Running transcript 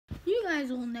guys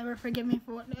will never forgive me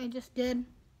for what I just did.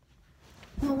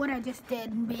 Well, what I just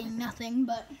did being nothing,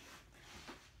 but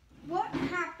what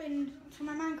happened to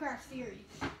my Minecraft series?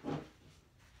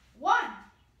 One,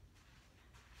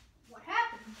 what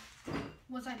happened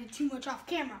was I did too much off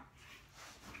camera.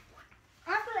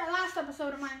 After that last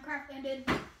episode of Minecraft ended,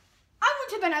 I went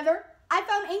to the Nether. I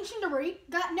found ancient debris,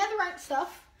 got netherite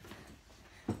stuff,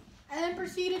 and then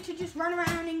proceeded to just run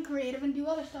around in creative and do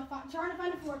other stuff. I'm trying to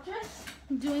find a fortress,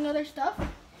 doing other stuff.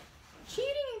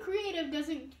 Cheating in creative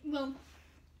doesn't, well,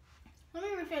 let me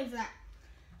rephrase that.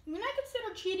 When I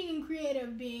consider cheating in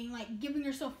creative being like giving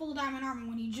yourself full diamond armor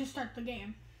when you just start the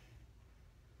game.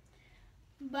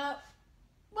 But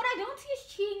what I don't see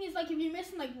as cheating is like if you're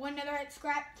missing like one netherite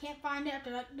scrap, can't find it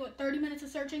after like what, 30 minutes of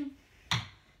searching,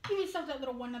 give yourself that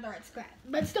little one netherite scrap.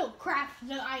 But still, craft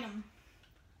the item.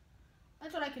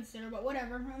 That's what I consider, but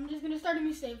whatever. I'm just gonna start a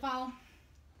new save file.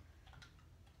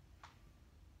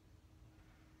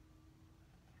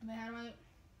 But how do I?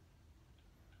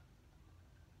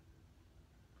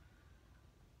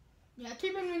 Yeah,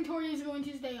 keep inventory is going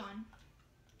to stay on.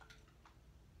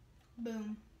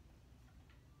 Boom.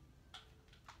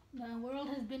 The world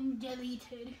has been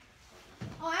deleted.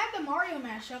 Oh, I have the Mario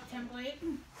mashup template.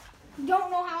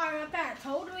 Don't know how I got that.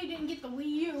 Totally didn't get the Wii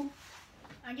U.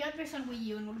 I got this on Wii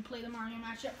U and would play the Mario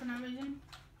mashup for no reason.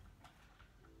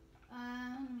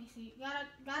 Let me see.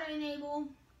 Gotta enable,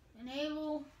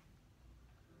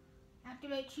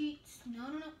 activate cheats.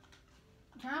 No.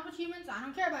 Turn off achievements. I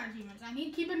don't care about achievements. I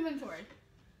need to keep inventory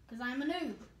because I'm a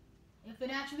noob. If it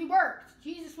actually works,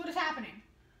 Jesus, what is happening?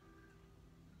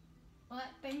 Well,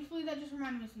 thankfully that just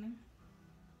reminded me of something.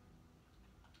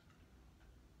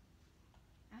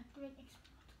 Activate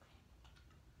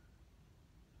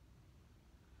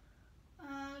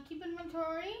keep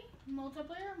inventory,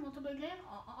 multiplayer game,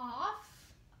 off.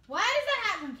 Why does that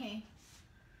happen, Kay?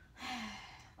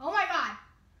 Oh my god.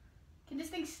 Can this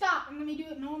thing stop? I'm gonna do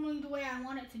it normally the way I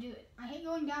want it to do it. I hate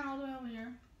going down all the way over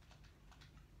here.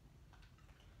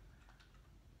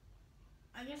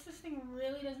 I guess this thing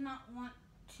really does not want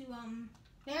to,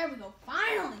 there we go.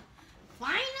 Finally!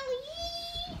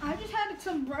 I just had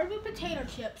some bread with potato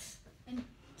chips and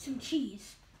some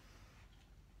cheese.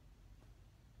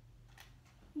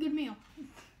 Good meal.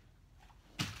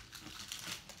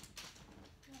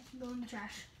 Go in the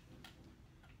trash.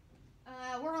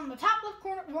 We're on the top left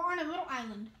corner. We're on a little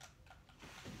island.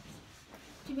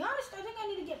 To be honest, I think I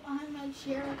need to get behind my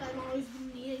chair like I've always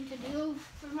been needing to do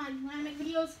when I make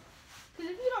videos.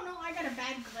 Because if you don't know, I got a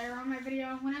bad glare on my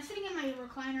video. When I'm sitting in my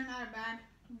recliner, not a bad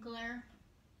glare.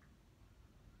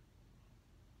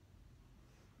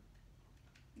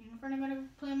 And we're going to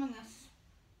play Among Us.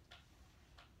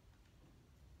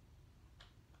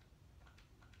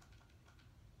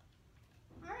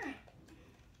 Alright.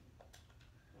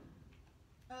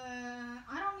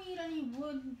 I don't need any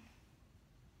wood.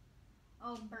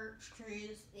 Oh, birch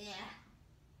trees. Yeah.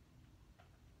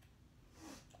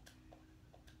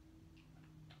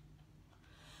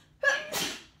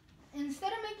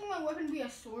 Instead of making my weapon be a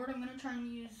sword, I'm going to try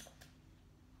and use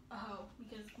a hoe,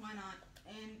 because why not?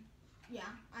 And yeah,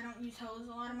 I don't use hoes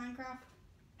a lot in Minecraft,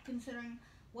 considering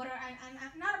what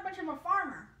I'm not much of a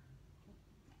farmer.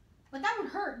 But that would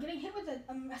hurt. Getting hit with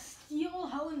a steel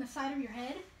hoe in the side of your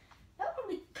head, that would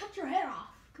probably cut your head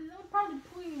off, because that would probably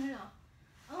pull your head off.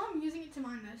 Oh, I'm using it to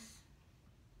mine this.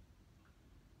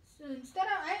 So instead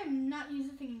of, I have not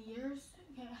used the thing in years.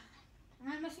 Okay,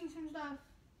 am I missing some stuff?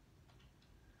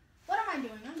 What am I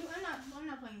doing? I'm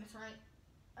not playing this right.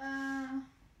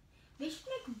 They should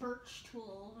make birch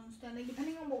tools instead. Like,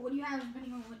 depending on what wood you have,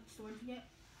 depending on what sword you get.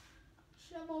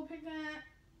 Shovel,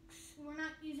 pickaxe. We're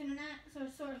not using an axe or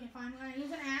a sword. Okay, fine. We're gonna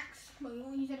use an axe, but we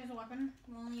won't use it as a weapon.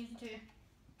 We'll only use it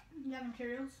to gather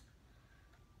materials.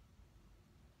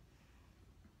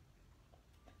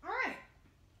 Alright.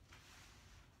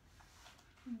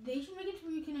 They should make it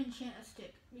where you can enchant a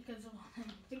stick, because I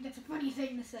think that's a funny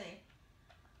thing to say.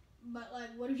 But, like,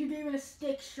 what if you gave it a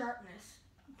stick sharpness?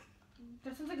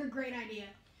 That sounds like a great idea.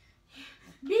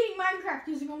 Beating Minecraft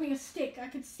using only a stick. I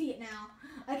could see it now.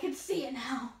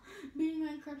 Beating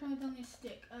Minecraft with only a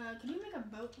stick. Can you make a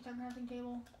boat with our crafting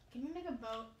table? Can you make a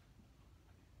boat?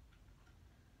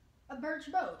 A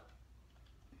birch boat.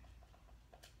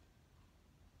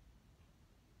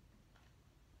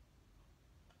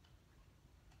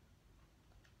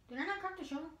 Did I not craft the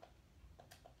shovel?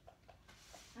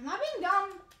 Am I being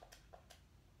dumb?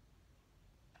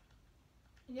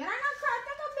 Did I not craft? I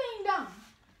think I'm being dumb.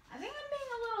 I think I'm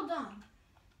being a little dumb.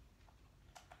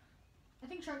 I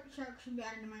think shark should be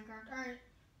added to Minecraft. Alright.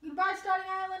 Goodbye,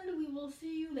 Starting Island. We will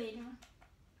see you later.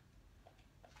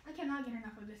 I cannot get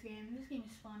enough of this game. This game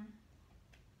is fun.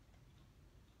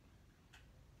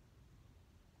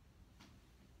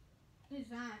 What is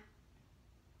that?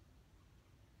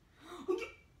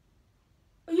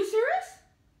 Are you serious?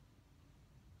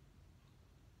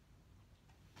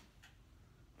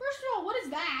 First of all, what is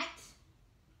that?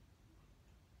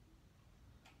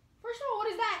 First of all, what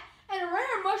is that? And a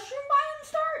rare mushroom biome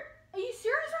start? Are you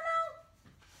serious right now?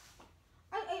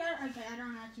 Okay, I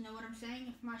don't actually know what I'm saying.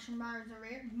 If mushroom biomes are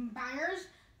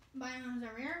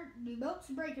rare, do boats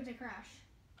break if they crash?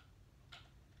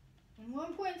 In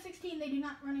 1.16, they do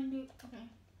not run into. Okay.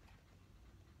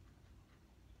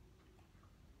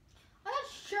 I got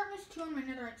sharpness 2 on my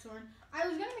netherite sword. I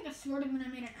was gonna make a sword and then I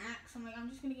made an axe. I'm like, I'm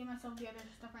just gonna give myself the other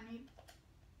stuff I need.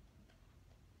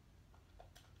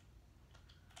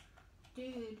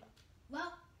 Dude,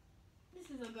 well,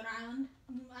 this is a good island.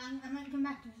 I might come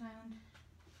back to this island.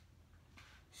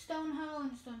 Stone hoe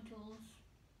and stone tools.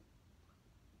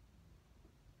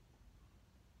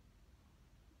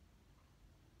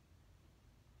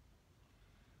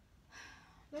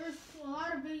 There's a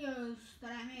lot of videos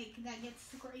that I make that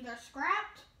gets either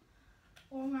scrapped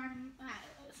or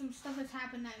some stuff has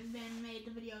happened that then made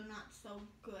the video not so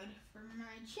good for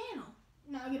my channel.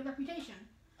 Not a good reputation.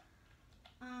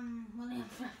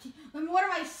 What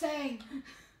am I saying?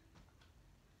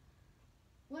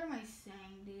 What am I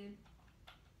saying, dude?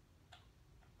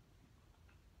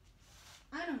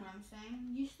 I know what I'm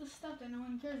saying. Useless stuff that no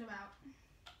one cares about.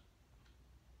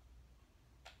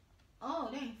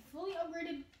 Oh, dang. Fully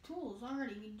upgraded tools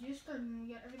already. We just started and we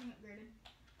got everything upgraded.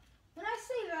 When I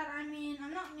say that, I mean,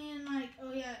 I'm not meaning like,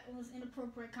 oh yeah, it was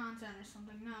inappropriate content or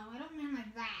something. No, I don't mean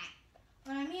like that.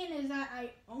 What I mean is that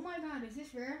oh my god, is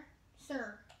this rare?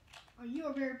 Sir, are you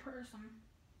a rare person?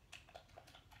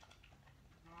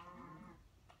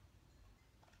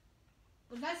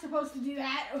 Was I supposed to do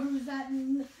that, or was that...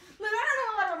 Look, I don't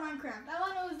know a lot about Minecraft.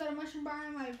 All I know is that a mushroom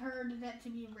biome, I've heard that to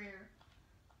be rare.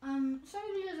 Some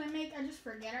videos I make, I just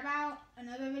forget about. And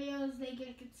other videos, they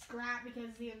get scrapped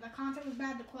because the content was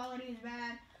bad, the quality is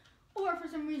bad. Or for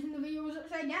some reason, the video was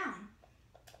upside down.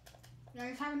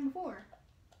 That's happened before.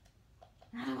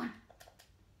 Another one.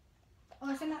 Oh,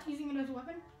 I said not using it as a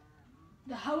weapon?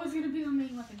 The hoe is going to be the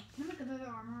main weapon. Can I make another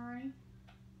armor already?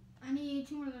 I need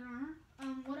 2 more leather armor.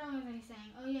 What else was I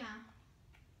saying? Oh, yeah.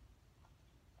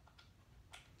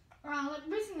 Like,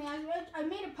 recently, I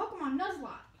made a Pokemon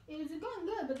Nuzlocke. It was going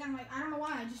good, but then, like, I don't know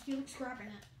why. I just feel like scrapping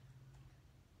it.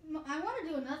 I want to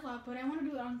do a Nuzlocke, but I want to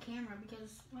do it on camera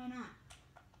because why not?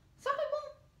 Some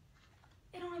people,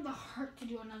 they don't have the heart to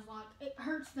do a Nuzlocke. It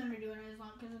hurts them to do a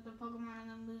Nuzlocke because of the Pokemon and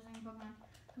them losing Pokemon.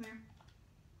 Come here.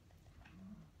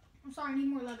 I'm sorry, I need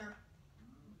more leather.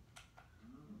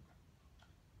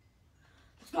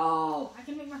 Let's go! I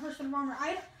can make my first set of armor.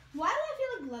 Why do I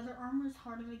feel like leather armor is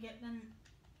harder to get than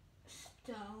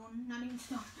stone? Not even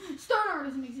stone. Stone armor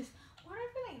doesn't exist. Why do I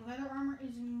feel like leather armor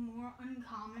is more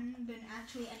uncommon than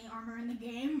actually any armor in the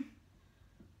game?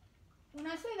 When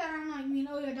I say that, I'm like,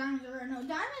 oh yeah, diamonds are rare. No,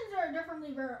 diamonds are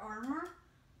definitely rare armor.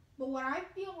 But what I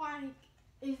feel like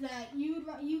is that you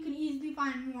can easily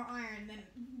find more iron than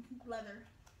leather.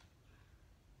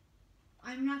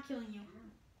 I'm not killing you.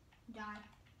 Die.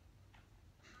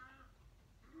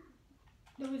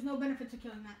 There was no benefit to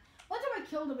killing that. One time I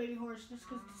killed a baby horse just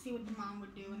to see what the mom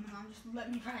would do, and the mom just let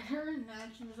me ride her, and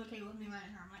she was okay with me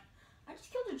riding her. I'm like, I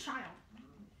just killed a child.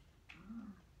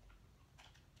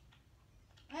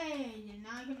 Hey,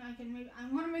 now I can make. I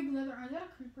want to make leather. Is that a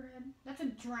creeper head? That's a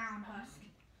drowned husk.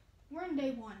 We're in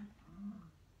day 1.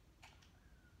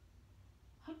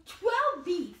 12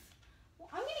 beef. Well,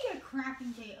 I'm gonna get a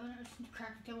crafting table. Oh, no, it's a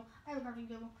crafting table. I have a crafting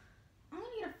table. I'm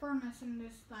gonna get a furnace and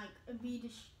this like a bee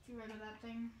destroyer of that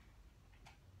thing.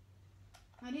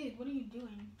 My dude, what are you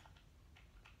doing?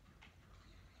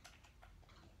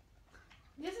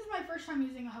 This is my first time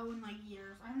using a hoe in like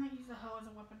years. I have not used a hoe as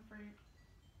a weapon for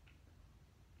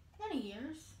many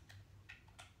years.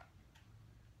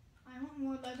 I want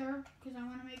more leather because I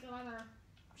want to make a leather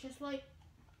chest plate.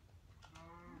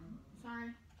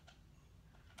 Sorry.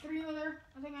 3 leather.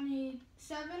 I think I need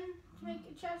 7 to make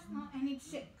a chest. No, I need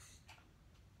 6.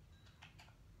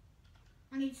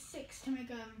 I need 6 to make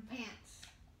pants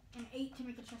and 8 to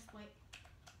make a chest plate.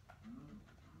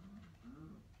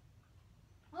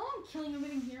 Well, I'm killing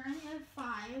everything here. I only have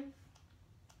 5.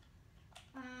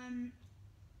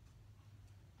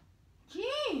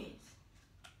 Jeez.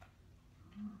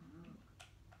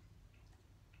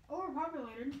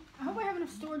 Overpopulated. I hope I have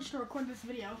enough storage to record this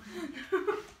video.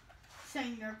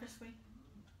 Saying nervously.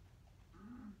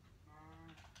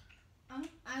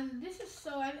 This is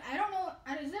so. I don't know.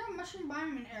 Is there a mushroom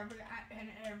biome in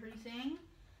everything?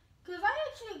 Because I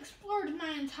actually explored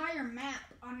my entire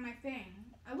map on my thing.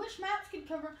 I wish maps could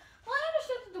cover. Well, I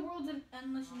understand that the world's an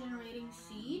endless generating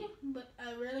seed, but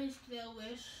I really still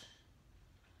wish.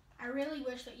 I really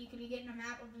wish that you could get a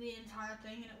map of the entire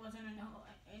thing and it wasn't an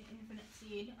infinite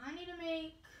seed. I need to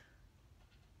make.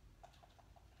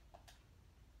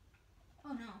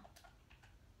 Oh no.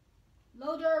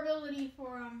 Low durability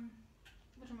for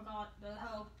whatchamacallit, the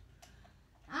hoe.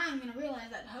 I'm gonna realize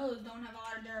that hoes don't have a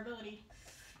lot of durability.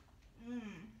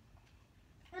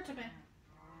 It's okay.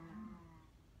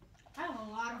 I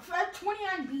have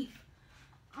 29 beef.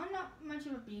 I'm not much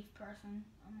of a beef person.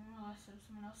 I'm more or less of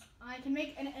someone else. I can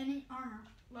make any armor,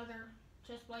 leather,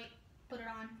 chest plate, put it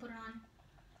on.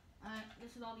 Alright,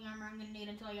 this is all the armor I'm gonna need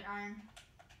until I get iron.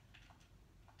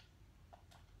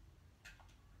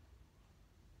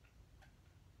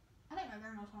 I think my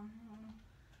grandma's one. I don't know.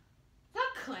 Is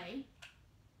that clay?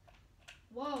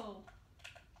 Whoa.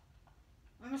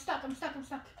 I'm stuck. I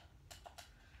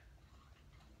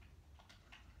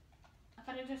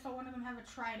thought I just saw one of them have a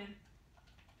trident.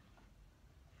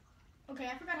 Okay,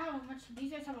 I forgot how much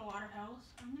these guys have a lot of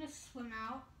health. I'm gonna swim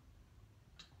out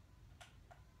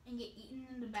and get eaten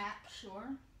in the back,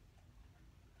 sure.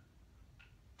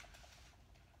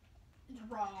 It's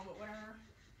raw, but whatever.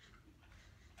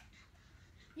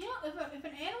 You know, if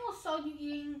an animal saw you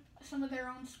eating some of their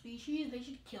own species, they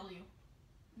should kill you.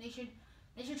 They should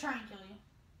try and kill you.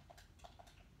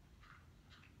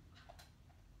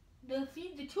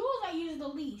 The tools I use the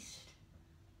least: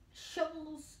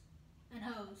 shovels and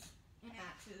hoes and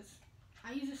axes.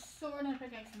 I use a sword and a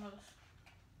pickaxe the most.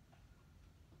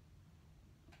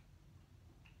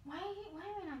 Why am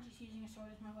I not just using a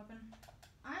sword as my weapon?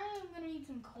 I'm gonna need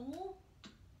some coal.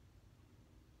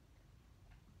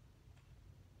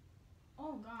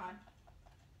 Oh God.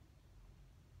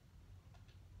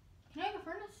 Can I make a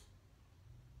furnace?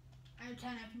 I have 10,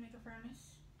 I can make a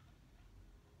furnace.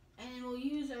 And then we'll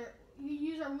use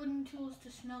our wooden tools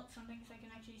to smelt something so I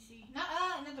can actually see. Not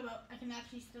the boat. I can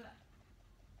actually see that.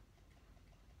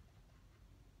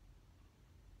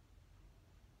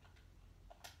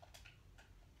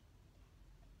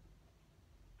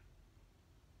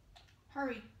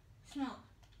 Hurry. Smelt.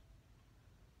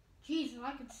 Jesus,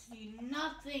 I could see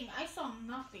nothing. I saw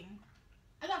nothing.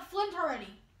 I got flint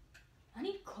already. I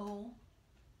need coal.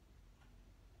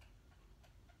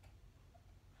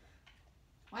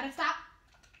 Why did it stop?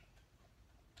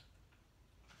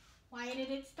 Why did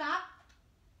it stop?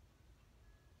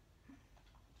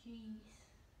 Jeez.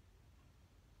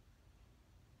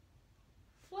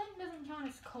 Flint doesn't count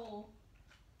as coal.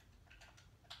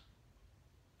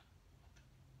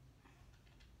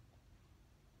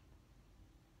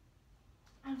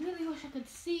 I really wish I could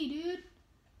see, dude.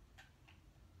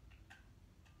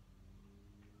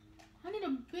 I need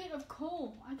a bit of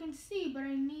coal. I can see, but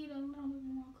I need a little bit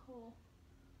more coal.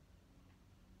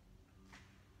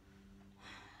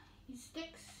 Use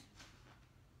sticks.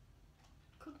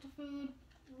 Cook the food.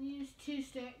 We'll use 2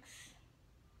 sticks.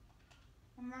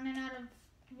 I'm running out of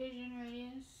vision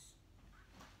radius.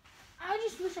 I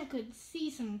just wish I could see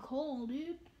some coal,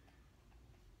 dude.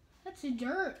 That's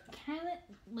dirt. Can I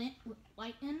let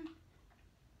light in?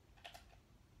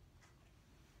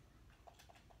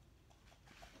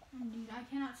 Oh, dude, I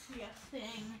cannot see a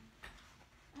thing.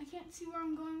 I can't see where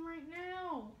I'm going right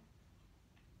now.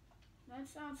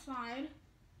 That's outside.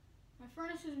 My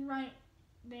furnace is right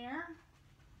there.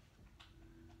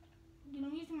 Dude,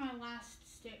 I'm using my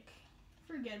last stick.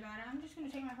 Forget about it. I'm just going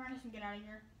to take my furnace and get out of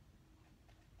here.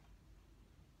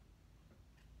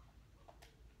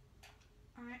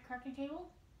 Alright, crafting table.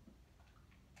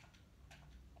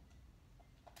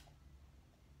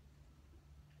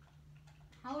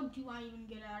 How do I even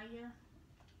get out of here?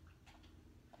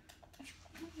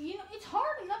 You know, it's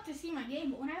hard enough to see my game,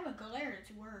 but when I have a glare,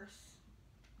 it's worse.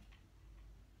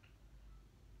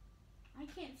 I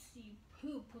can't see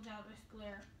poop without this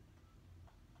glare.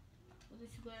 With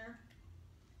this glare.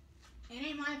 It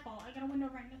ain't my fault. I got a window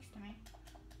right next to me.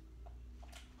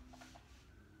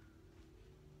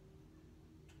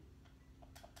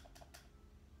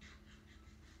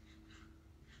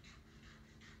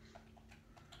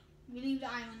 We leave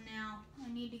the island now. I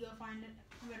need to go find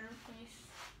a better place.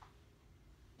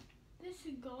 This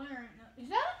is glare. Is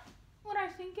that what I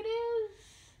think it is?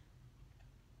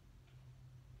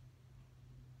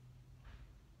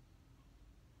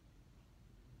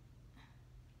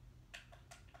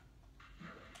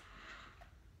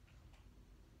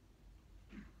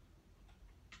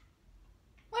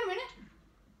 Wait a minute.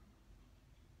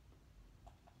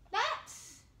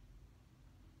 That's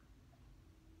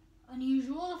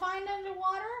unusual to find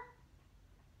underwater.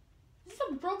 Is this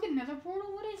a broken nether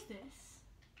portal? What is this?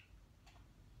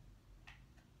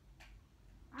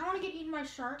 I don't want to get eaten by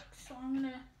sharks, so I'm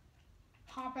gonna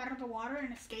hop out of the water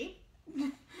and escape.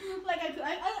 Like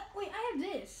wait, I have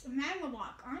this magma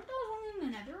block. Aren't those only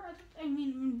in the Nether? I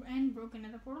mean, and broken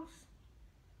Nether portals.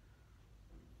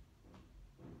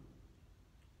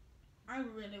 I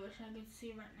really wish I could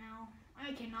see right now.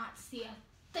 I cannot see a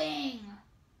thing.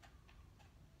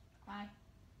 Bye.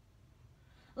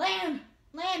 Land!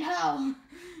 Land ho!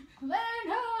 Land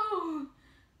ho!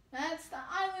 That's the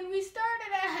island we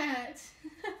started at!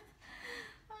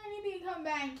 I need to come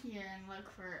back here and look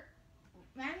for...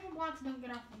 Magma blocks don't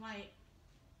get off the light.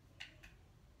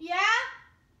 Yeah?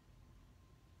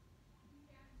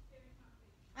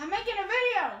 I'm making a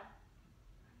video!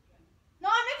 No,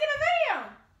 I'm making a video!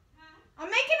 I'm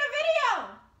making a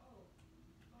video!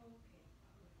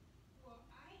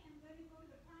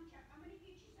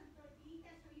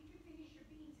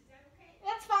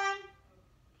 That's fine.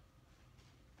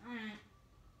 Alright.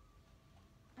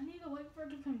 I need to wait for it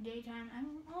to become daytime. I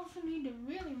also need to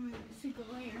really remove the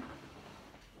secret layer.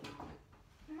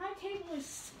 My table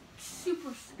is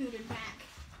super scooted back.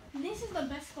 This is the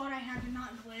best spot I have to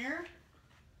not glare.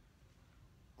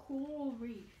 Coral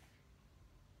Reef.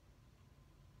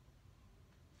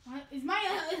 What? Is my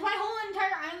whole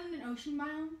entire island an ocean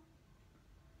biome?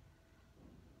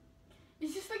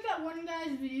 It's just like that one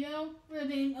guy's video where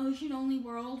they in ocean only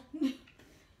world.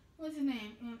 What's his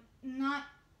name? Not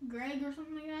Greg or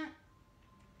something like that?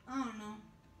 I don't know.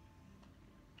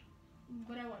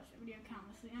 But I watched that video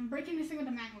countlessly. I'm breaking this thing with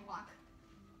a magma block.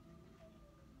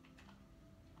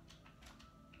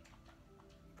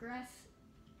 Grass.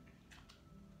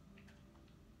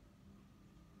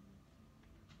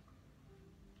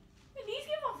 Wait, these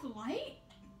give off light?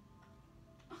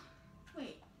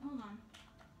 Wait, hold on.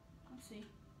 Let's see.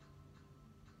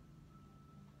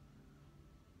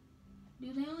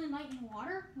 Do they only light in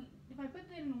water? Wait, if I put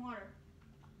that in water.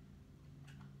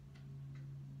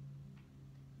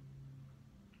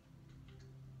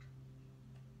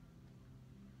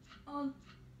 Oh.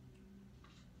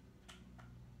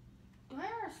 Do I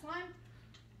hear a slime?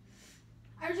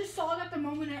 I just saw it at the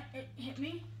moment it hit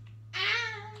me.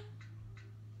 Ah!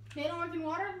 They don't work in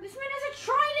water? This man has a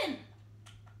trident!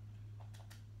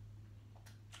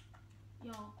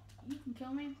 Yo, you can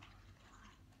kill me?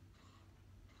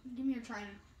 Give me your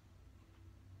trident.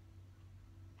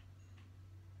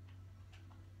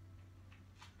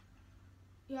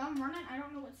 Yeah, I'm running. I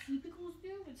don't know what sea pickles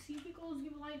do, but sea pickles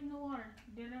give light in the water.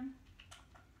 Did them?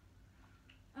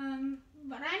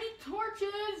 But I need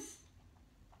torches.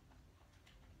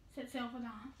 Set sail for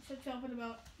the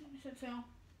boat. Set sail.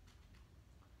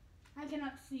 I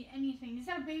cannot see anything. Is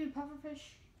that a baby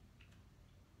pufferfish?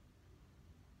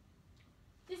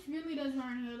 This really does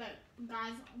remind me of that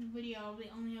guy's video of the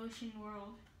only ocean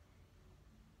world.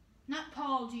 Not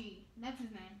Paul G. That's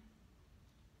his name.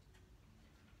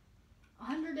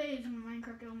 100 days in the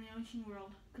Minecraft only ocean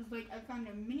world. Because, like, I found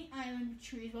a mini island with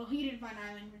trees. Well, he didn't find an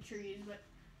island with trees, but...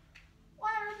 Why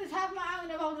on earth is half my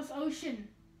island of all this ocean?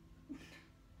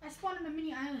 I spawned in a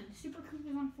mini island. Super Coop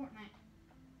is on Fortnite.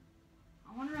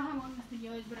 I want to know how long this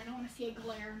video is, but I don't want to see a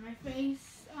glare in my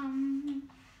face.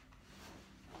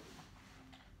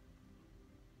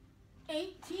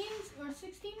 18 or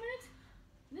 16 minutes?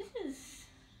 This is...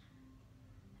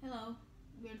 Hello.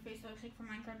 Weird face looks like for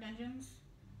Minecraft Dungeons.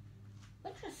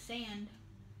 Looks just sand.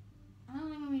 I don't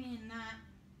think we need that.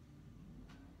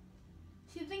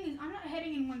 See, the thing is, I'm not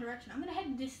heading in one direction. I'm going to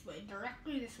head this way,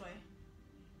 directly this way.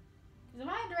 Because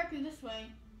if I head directly this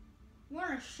way, we're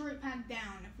on a straight path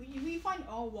down. If we find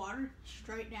all water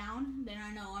straight down, then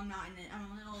I know I'm not in it.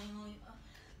 I'm only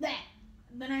that.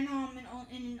 Then I know I'm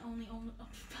in an only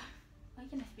why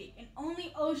can't I speak? An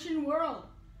only ocean world.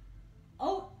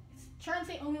 Oh, try and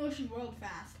say only ocean world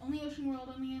fast. Only ocean world,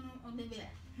 only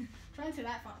there. Try and say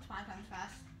that 5 times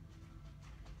fast.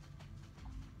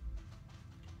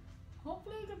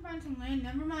 Hopefully we can find some land.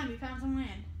 Never mind, we found some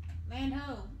land. Land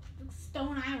ho.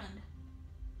 Stone Island.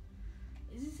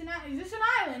 Is this an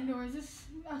island or is this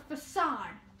a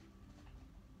facade?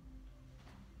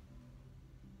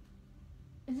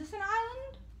 Is this an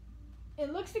island?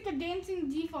 It looks like a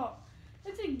dancing default.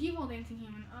 It's a default dancing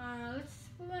human. Let's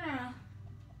put in a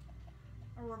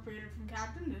warp reader from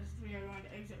Captain. We are going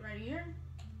to exit right here.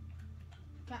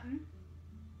 Captain.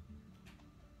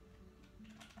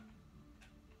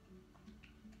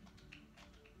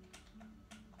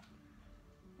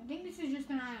 I think this is just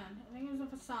an island. I think it was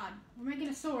a facade. We're making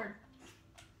a sword.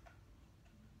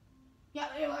 Yeah,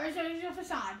 it's a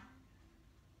facade.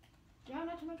 Do I have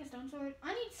enough to make a stone sword?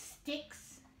 I need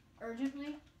sticks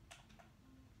urgently.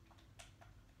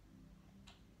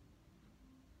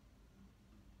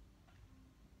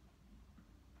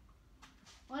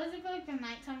 Why does it feel like the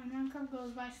nighttime in Minecraft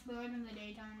goes by slower than the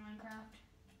daytime in Minecraft?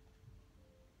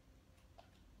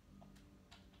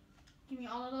 Give me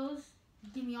all of those.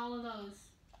 Give me all of those.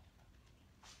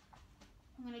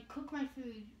 I'm gonna cook my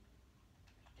food.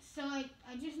 So I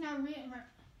just now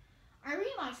I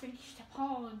realized thanks to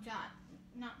Paul Dot,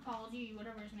 not Paul G,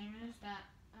 whatever his name is, that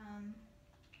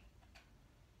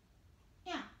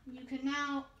yeah, you can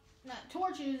now that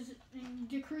torches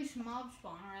decrease mob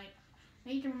spawn, right?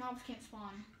 Make your mobs can't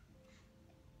spawn.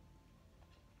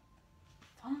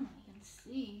 Finally, I can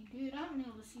see, dude. I haven't been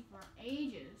able to see for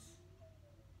ages.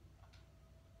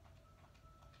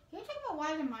 Can you talk about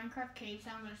why the Minecraft cave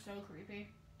sounds are so creepy?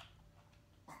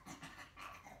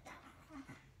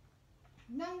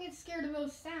 Don't get scared of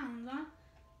those sounds, huh?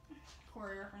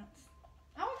 Corey reference.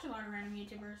 I watch a lot of random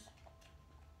YouTubers.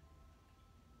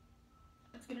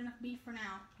 That's good enough beef for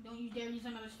now. Don't you dare use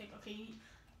another stick, okay?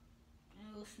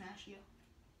 I will smash you.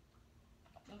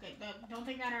 Okay, don't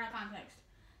take that out of context.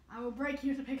 I will break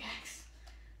you with a pickaxe.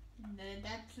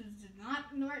 That's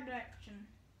not in the right direction.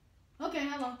 Okay,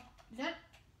 hello. Is that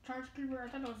charge creeper? I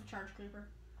thought that was a charge creeper.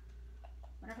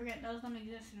 But I forget, those don't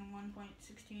exist in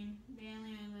 1.16. They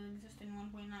only exist in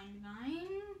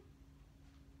 1.99.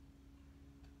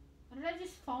 What did I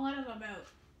just fall out of a boat?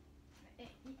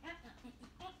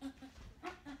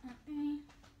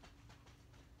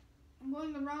 I'm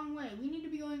going the wrong way. We need to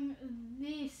be going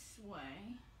this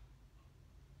way.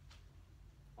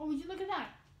 Oh, would you look at that?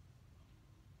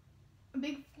 A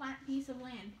big flat piece of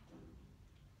land.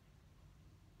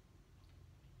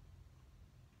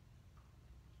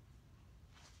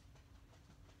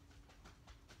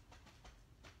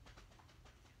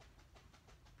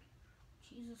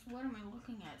 Jesus, what am I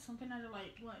looking at? Something out of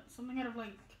like, what? Something out of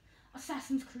like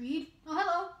Assassin's Creed? Oh,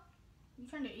 hello! You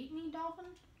trying to eat me, dolphin?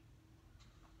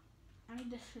 I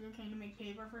need this sugarcane to make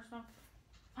paper for stuff.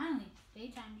 Finally,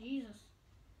 daytime, Jesus.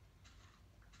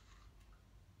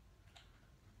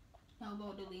 No,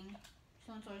 boat deleting.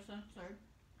 Sorry.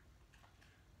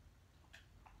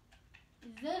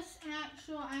 Is this an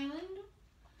actual island?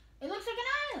 It looks like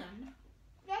an island.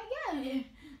 Yeah.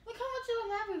 Look how much of the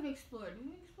map we've explored.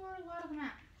 We've explored a lot of the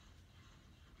map.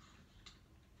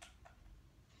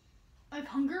 I have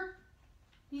hunger?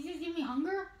 These just give me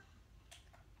hunger?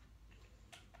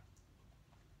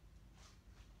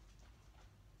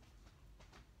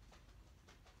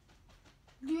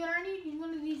 Dude, I need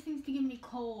one of these things to give me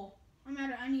coal.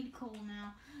 I need coal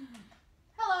now.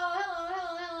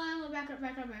 Hello. Back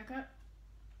up.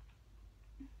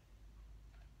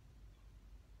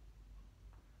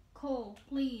 Coal,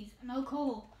 please. No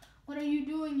coal. What are you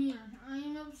doing here? I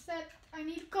am upset. I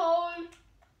need coal.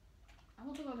 I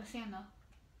will take all the sand though.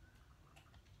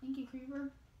 Thank you,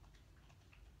 creeper.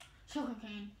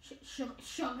 Sugarcane.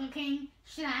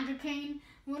 Sugarcane.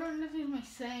 What on earth am I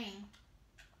saying?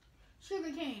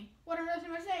 Sugarcane. What on earth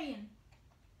am I saying?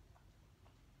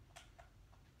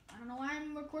 I don't know why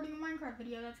I'm recording a Minecraft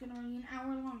video that's going to be an hour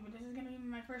long, but this is going to be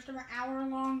my first ever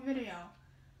hour-long video.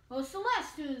 Well,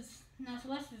 Celeste is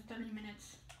 30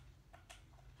 minutes.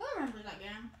 Who remembers that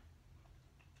game?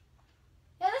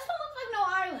 Yeah, this one looks like no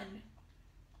island.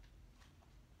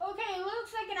 Okay, it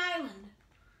looks like an island.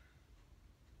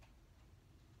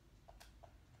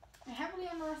 I heavily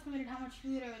underestimated how much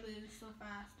food I would lose so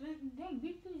fast. Dang,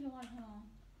 beef lose a lot of hell.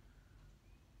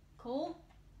 Coal?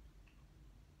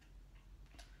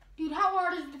 Dude, how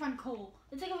hard is it to find coal?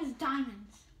 It's like it was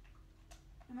diamonds.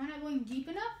 Am I not going deep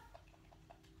enough?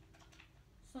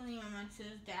 Something in my mind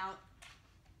says doubt.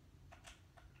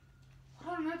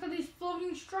 What on earth are these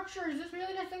floating structures? This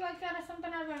really does look like that of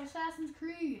something out of Assassin's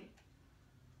Creed.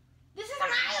 This is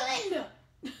an island!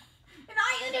 An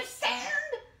island of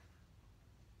sand!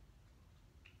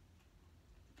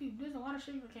 Dude, there's a lot of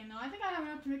sugarcane though. I think I have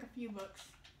enough to make a few books.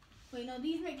 Wait, no,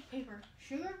 these make paper.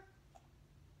 Sugar?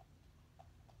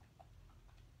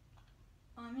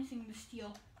 Oh, I'm missing the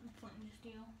steel. The flint and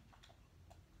steel.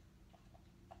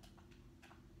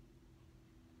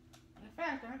 In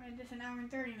fact, I made this an hour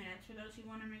and 30 minutes for those who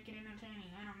want to make it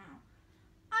entertaining. I don't know.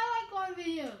 I like long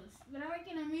videos, but I like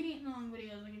intermediate long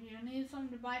videos. Like if you need something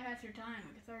to bypass your time,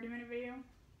 like a 30-minute video.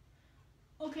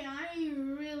 Okay, I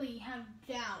really have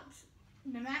doubts.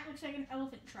 The map looks like an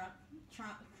elephant trunk.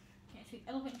 Can't see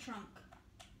elephant trunk.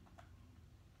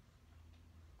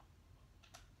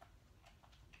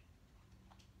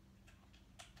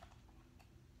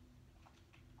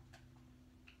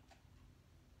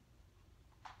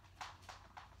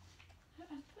 I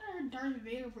heard Darth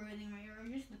Vader breathing in my ear, or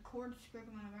just the cord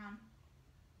scraping on the ground.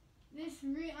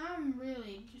 I'm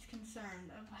really just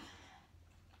concerned of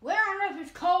where on earth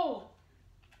is coal?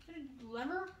 Is it a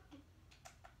lever?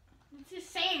 It's just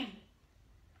sand.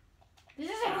 This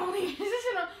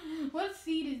isn't what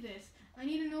seed is this? I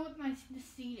need to know what the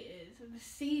seed is. The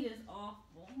seed is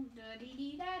awful.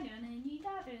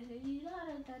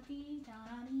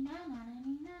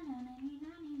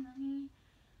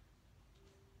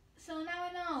 So now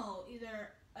I know either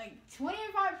like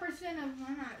 25% of my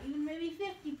map, even maybe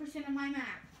 50% of my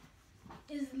map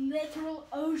is literal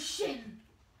ocean.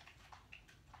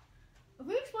 If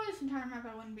we explore this entire map,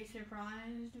 I wouldn't be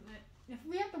surprised. But if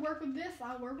we have to work with this,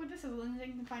 I'll work with this as long as I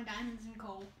can find diamonds and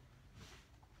coal.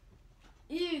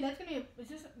 Ew, that's gonna be this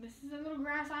is a little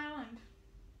grass island.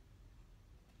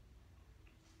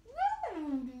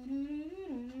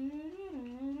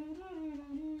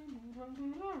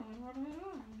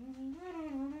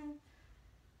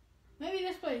 Maybe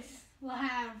this place will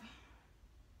have.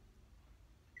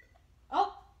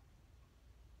 Oh!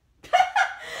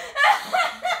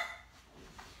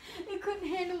 It couldn't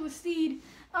handle the seed.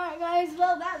 Alright guys,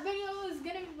 well that video is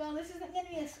gonna, this isn't gonna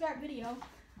be a scrap video.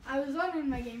 I was wondering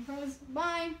my game pros.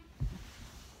 Bye!